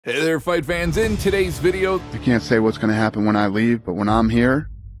Hey there, fight fans. In today's video, I can't say what's going to happen when I leave, but when I'm here,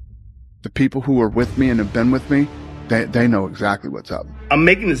 the people who are with me and have been with me, they know exactly what's up. I'm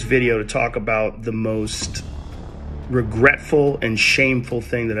making this video to talk about the most regretful and shameful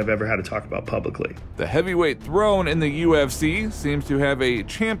thing that I've ever had to talk about publicly. the heavyweight throne in the UFC seems to have a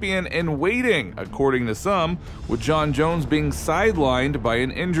champion in waiting, according to some, with Jon Jones being sidelined by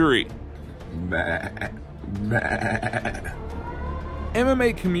an injury.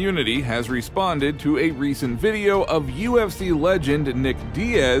 MMA community has responded to a recent video of UFC legend Nick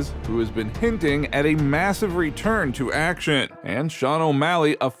Diaz, who has been hinting at a massive return to action. And Sean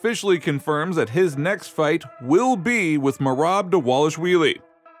O'Malley officially confirms that his next fight will be with MERAB Dvalishvili.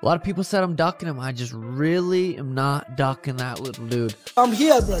 A lot of people said I'm ducking him. I just really am not ducking that little dude. I'm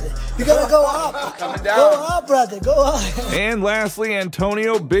here, brother. You gotta go up. Coming down. Go up, brother. Go up. And lastly,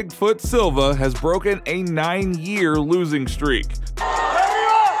 Antonio Bigfoot Silva has broken a 9-year losing streak.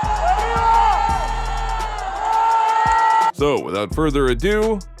 So, without further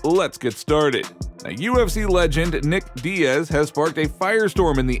ado, let's get started. Now, UFC legend Nick Diaz has sparked a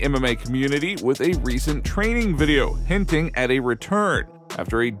firestorm in the MMA community with a recent training video hinting at a return.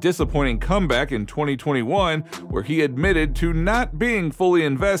 After a disappointing comeback in 2021, where he admitted to not being fully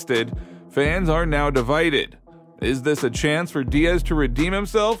invested, fans are now divided. Is this a chance for Diaz to redeem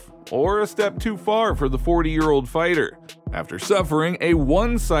himself, or a step too far for the 40-year-old fighter? After suffering a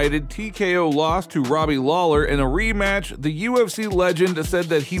one-sided TKO loss to Robbie Lawler in a rematch, the UFC legend said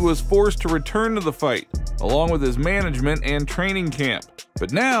that he was forced to return to the fight, along with his management and training camp.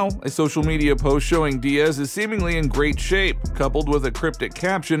 But now, a social media post showing Diaz is seemingly in great shape, coupled with a cryptic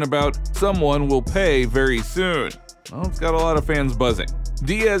caption about "someone will pay very soon." Well, it's got a lot of fans buzzing.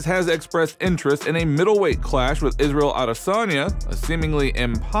 Diaz has expressed interest in a middleweight clash with Israel Adesanya, a seemingly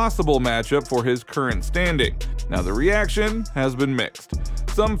impossible matchup for his current standing. Now, the reaction has been mixed.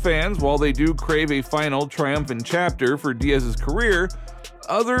 Some fans, while they do crave a final triumphant chapter for Diaz's career,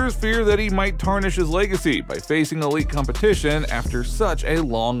 others fear that he might tarnish his legacy by facing elite competition after such a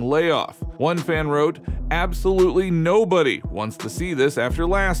long layoff. One fan wrote, "Absolutely nobody wants to see this after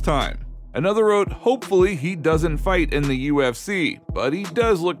last time." Another wrote, "Hopefully he doesn't fight in the UFC, but he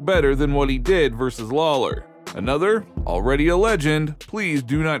does look better than what he did versus Lawler." Another, "Already a legend, please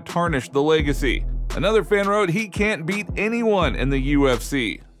do not tarnish the legacy." Another fan wrote, "He can't beat anyone in the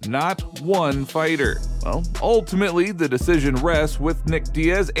UFC, not one fighter." Well, ultimately the decision rests with Nick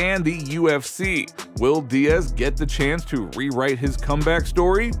Diaz and the UFC. Will Diaz get the chance to rewrite his comeback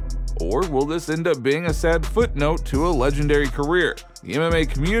story? Or will this end up being a sad footnote to a legendary career? The MMA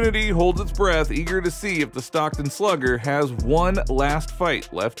community holds its breath, eager to see if the Stockton Slugger has one last fight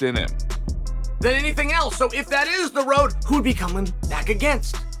left in him. Than anything else. So if that is the road, who'd be coming back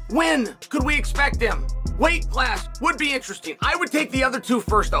against? When could we expect him? Weight class would be interesting. I would take the other two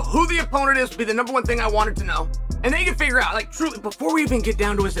first, though. Who the opponent is would be the number one thing I wanted to know. And they can figure out, like, truly, before we even get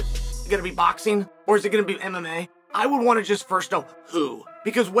down to, is it gonna be boxing or is it gonna be MMA? I would want to just first know who.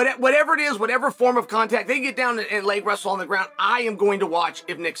 Because whatever it is, whatever form of contact, they get down and leg wrestle on the ground, I am going to watch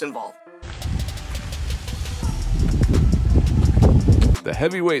if Nick's involved. The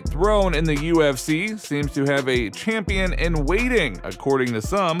heavyweight throne in the UFC seems to have a champion in waiting, according to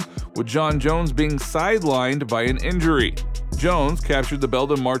some, with Jon Jones being sidelined by an injury. Jones captured the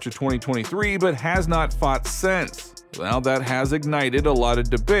belt in March of 2023, but has not fought since. Now that has ignited a lot of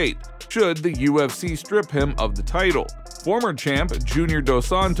debate. Should the UFC strip him of the title? Former champ Junior Dos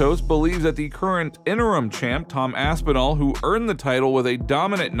Santos believes that the current interim champ Tom Aspinall, who earned the title with a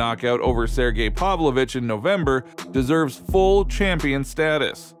dominant knockout over Sergey Pavlovich in November, deserves full champion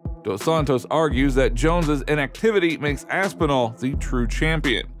status. Dos Santos argues that Jones's inactivity makes Aspinall the true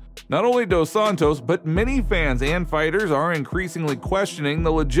champion. Not only Dos Santos, but many fans and fighters are increasingly questioning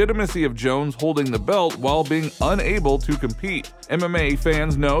the legitimacy of Jones holding the belt while being unable to compete. MMA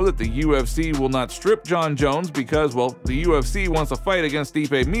fans know that the UFC will not strip Jon Jones because, well, the UFC wants a fight against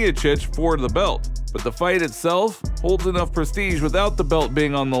Stipe Miocic for the belt. But the fight itself holds enough prestige without the belt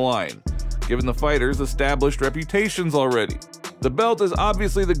being on the line, given the fighter's established reputations already. The belt is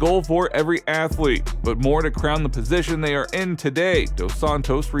obviously the goal for every athlete, but more to crown the position they are in today, Dos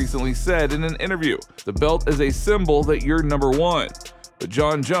Santos recently said in an interview. The belt is a symbol that you're number one. But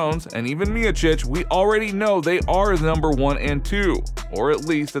Jon Jones and even Miocic, we already know they are number 1 and 2, or at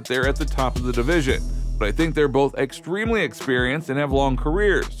least that they're at the top of the division. But I think they're both extremely experienced and have long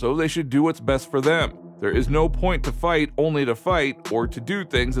careers, so they should do what's best for them. There is no point to fight only to fight or to do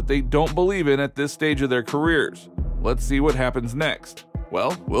things that they don't believe in at this stage of their careers. Let's see what happens next.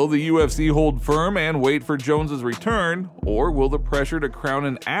 Well, will the UFC hold firm and wait for Jones's return, or will the pressure to crown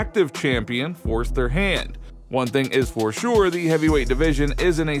an active champion force their hand? One thing is for sure, the heavyweight division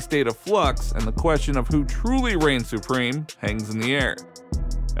is in a state of flux, and the question of who truly reigns supreme hangs in the air.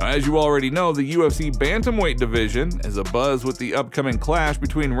 Now, as you already know, the UFC bantamweight division is abuzz with the upcoming clash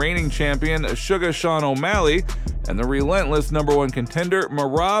between reigning champion Sugar Sean O'Malley and the relentless #1 contender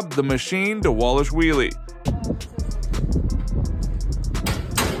MERAB the Machine Dvalishvili.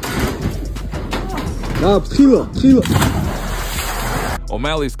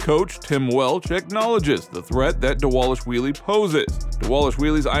 O'Malley's coach, Tim Welch, acknowledges the threat that Dvalishvili poses.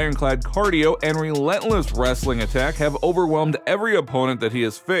 Dvalishvili's ironclad cardio and relentless wrestling attack have overwhelmed every opponent that he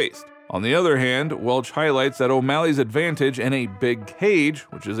has faced. On the other hand, Welch highlights that O'Malley's advantage in a big cage,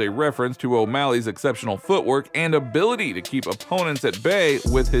 which is a reference to O'Malley's exceptional footwork and ability to keep opponents at bay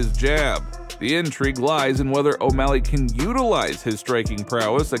with his jab. The intrigue lies in whether O'Malley can utilize his striking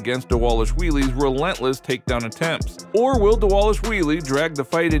prowess against Dvalishvili's relentless takedown attempts. Or will Dvalishvili drag the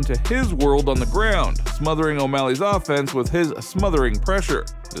fight into his world on the ground, smothering O'Malley's offense with his smothering pressure?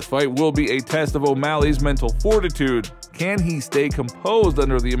 This fight will be a test of O'Malley's mental fortitude. Can he stay composed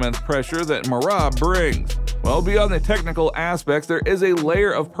under the immense pressure that MERAB brings? Well, beyond the technical aspects, there is a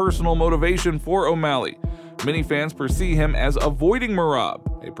layer of personal motivation for O'Malley. Many fans perceive him as avoiding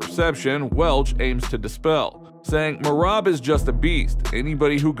MERAB, a perception Welch aims to dispel, saying MERAB is just a beast.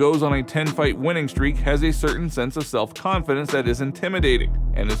 Anybody who goes on a 10-fight winning streak has a certain sense of self-confidence that is intimidating,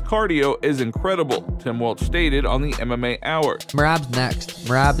 and his cardio is incredible, Tim Welch stated on the MMA Hour. MERAB's next.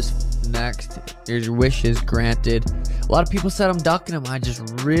 MERAB is next. Here's your wishes granted. A lot of people said I'm ducking him. I just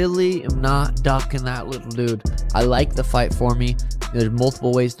really am not ducking that little dude. I like the fight for me. There's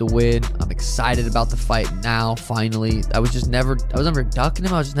multiple ways to win. I'm excited about the fight now, finally. I was never ducking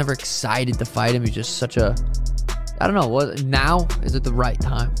him. I was just never excited to fight him. He's just such a, I don't know, now is it the right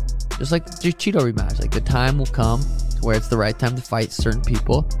time? Just like the Cheeto rematch. Like, the time will come where it's the right time to fight certain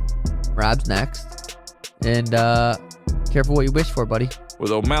people. MERAB's next. And careful what you wish for, buddy.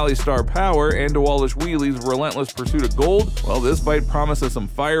 With O'Malley's star power and Dvalishvili's relentless pursuit of gold, well, this fight promises some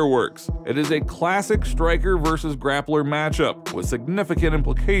fireworks. It is a classic striker versus grappler matchup, with significant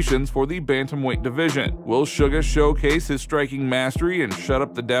implications for the bantamweight division. Will Sugar showcase his striking mastery and shut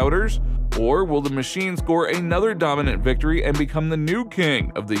up the doubters? Or will the Machine score another dominant victory and become the new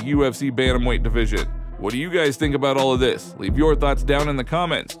king of the UFC bantamweight division? What do you guys think about all of this? Leave your thoughts down in the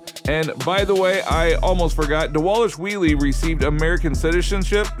comments. And by the way, I almost forgot, Dvalishvili received American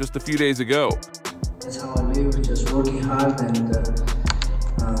citizenship just a few days ago. That's how I live, just working hard, and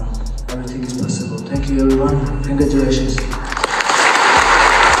everything is possible. Thank you, everyone. Congratulations.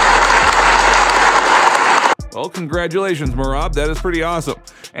 Well, congratulations, MERAB. That is pretty awesome.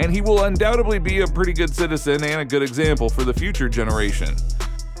 And he will undoubtedly be a pretty good citizen and a good example for the future generation.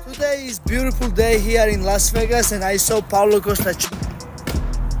 Today is a beautiful day here in Las Vegas, and I saw Paulo Costa.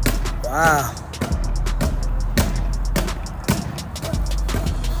 Wow.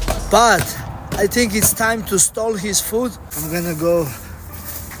 But I think it's time to stall his food. I'm gonna go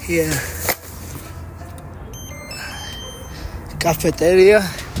here, cafeteria,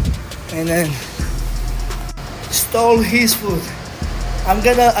 and then stall his food.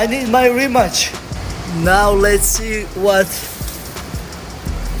 I need my rematch. Now let's see what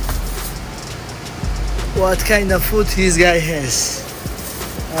kind of food this guy has.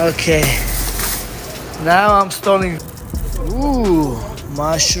 Okay, now I'm stalling. Ooh,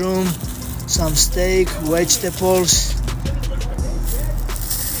 mushroom, some steak, vegetables.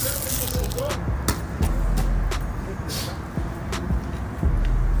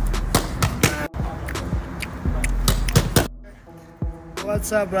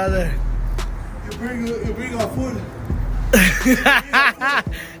 What's up, brother? You bring our food.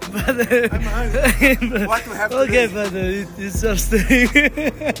 Brother. I'm hungry. What to have Okay, today? brother, it's some steak.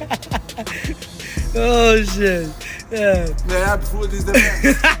 Oh shit! Yeah. MERAB food is the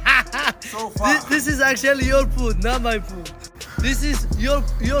best. So far. This is actually your food, not my food. This is your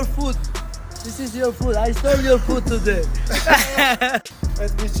food. This is your food. I stole your food today.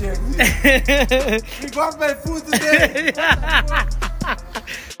 Let me check this. We got my food today.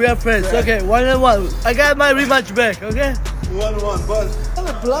 We are friends. Okay, 1-1. I got my rematch back. Okay. 1-1, but I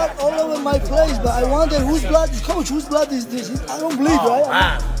have blood all over my place, but I wonder whose blood is, coach? Whose blood is this? I don't bleed, right?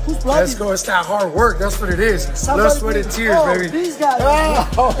 Wow. Whose blood Let's is go. It's that hard work. That's what it is. Somebody Blood, sweat, and tears, baby. These guys. I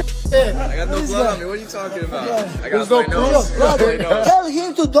got no blood on me. What are you talking about? I got my nose. Brother, tell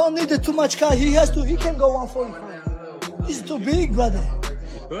him to don't need too much car. He can go 145. He's too big, brother.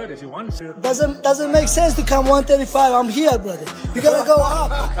 Good if you want to. Doesn't make sense to come 135. I'm here, brother. You gotta go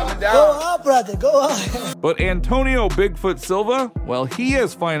up. Coming down. Go up, brother. Go up. But Antonio Bigfoot Silva, well, he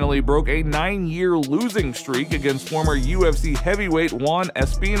has finally broke a 9-year losing streak against former UFC heavyweight Juan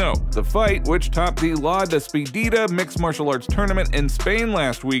Espino. The fight, which topped the La Despedida mixed martial arts tournament in Spain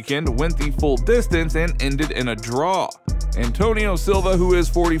last weekend, went the full distance and ended in a draw. Antonio Silva, who is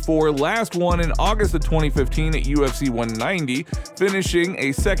 44, last won in August of 2015 at UFC 190, finishing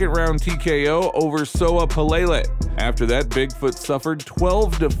a second-round TKO over Soa Palele. After that, Bigfoot suffered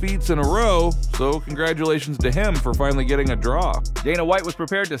 12 defeats in a row, so congratulations to him for finally getting a draw. Dana White was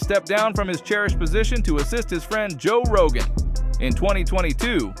prepared to step down from his cherished position to assist his friend Joe Rogan. In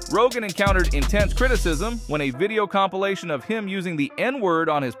 2022, Rogan encountered intense criticism when a video compilation of him using the N-word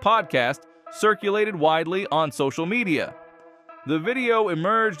on his podcast circulated widely on social media. The video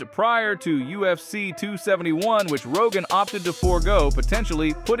emerged prior to UFC 271, which Rogan opted to forego,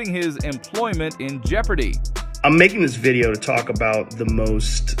 potentially putting his employment in jeopardy. I'm making this video to talk about the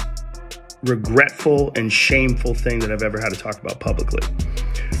most regretful and shameful thing that I've ever had to talk about publicly.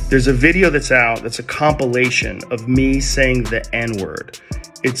 There's a video that's out that's a compilation of me saying the N-word.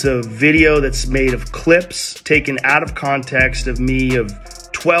 It's a video that's made of clips taken out of context of me of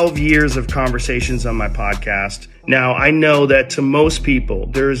 12 years of conversations on my podcast. Now, I know that to most people,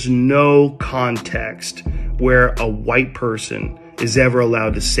 there's no context where a white person is ever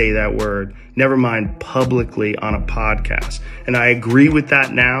allowed to say that word, never mind publicly on a podcast. And I agree with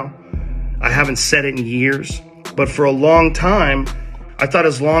that now. I haven't said it in years, but for a long time, I thought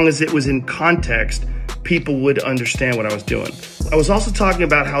as long as it was in context, people would understand what I was doing. I was also talking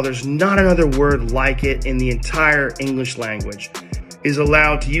about how there's not another word like it in the entire English language is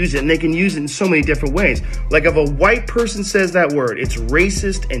allowed to use it, and they can use it in so many different ways. Like if a white person says that word, it's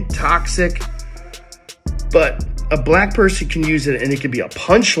racist and toxic, but a black person can use it and it could be a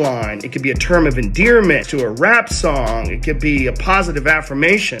punchline, it could be a term of endearment to a rap song, it could be a positive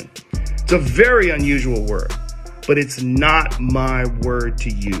affirmation. It's a very unusual word, but it's not my word to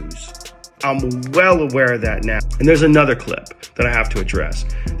use. I'm well aware of that now. And there's another clip that I have to address.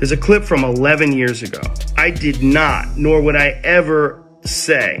 There's a clip from 11 years ago. I did not, nor would I ever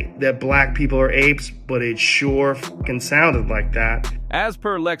say that black people are apes, but it sure fucking sounded like that. As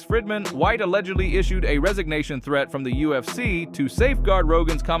per Lex Fridman, White allegedly issued a resignation threat from the UFC to safeguard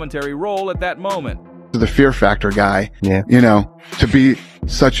Rogan's commentary role at that moment. The fear factor guy, you know, to be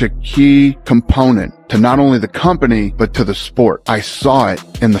such a key component to not only the company, but to the sport. I saw it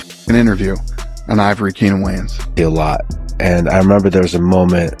in the interview on Ivory Keenan Wayans. A lot. And I remember there was a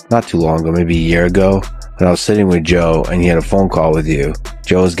moment not too long ago, maybe a year ago, when I was sitting with Joe and he had a phone call with you.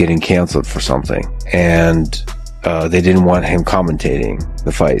 Joe was getting canceled for something and they didn't want him commentating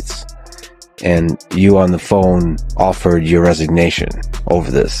the fights. And you on the phone offered your resignation over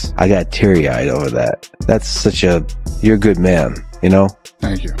this. I got teary-eyed over that. That's such a, you're a good man, you know?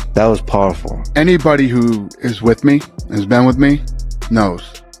 Thank you. That was powerful. Anybody who is with me, has been with me,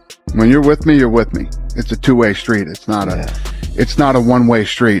 knows. When you're with me, you're with me. It's a two-way street. It's not it's not a one-way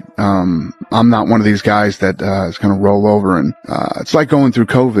street. I'm not one of these guys that is going to roll over and it's like going through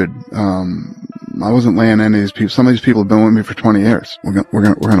COVID. I wasn't laying any of these people. Some of these people have been with me for 20 years. We're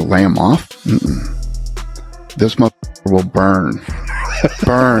gonna lay them off. This motherfucker will burn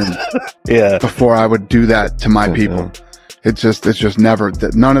before I would do that to my people. It's just never,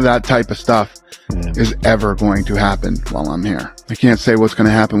 none of that type of stuff is ever going to happen while I'm here. I can't say what's going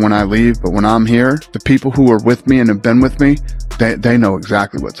to happen when I leave, but when I'm here, the people who are with me and have been with me, they know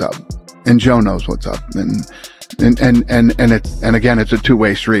exactly what's up. And Joe knows what's up. And again, it's a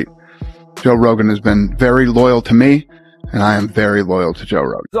two-way street. Joe Rogan has been very loyal to me, and I am very loyal to Joe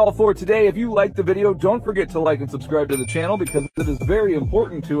Rogan. That's all for today. If you liked the video, don't forget to like and subscribe to the channel because it is very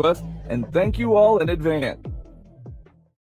important to us. And thank you all in advance.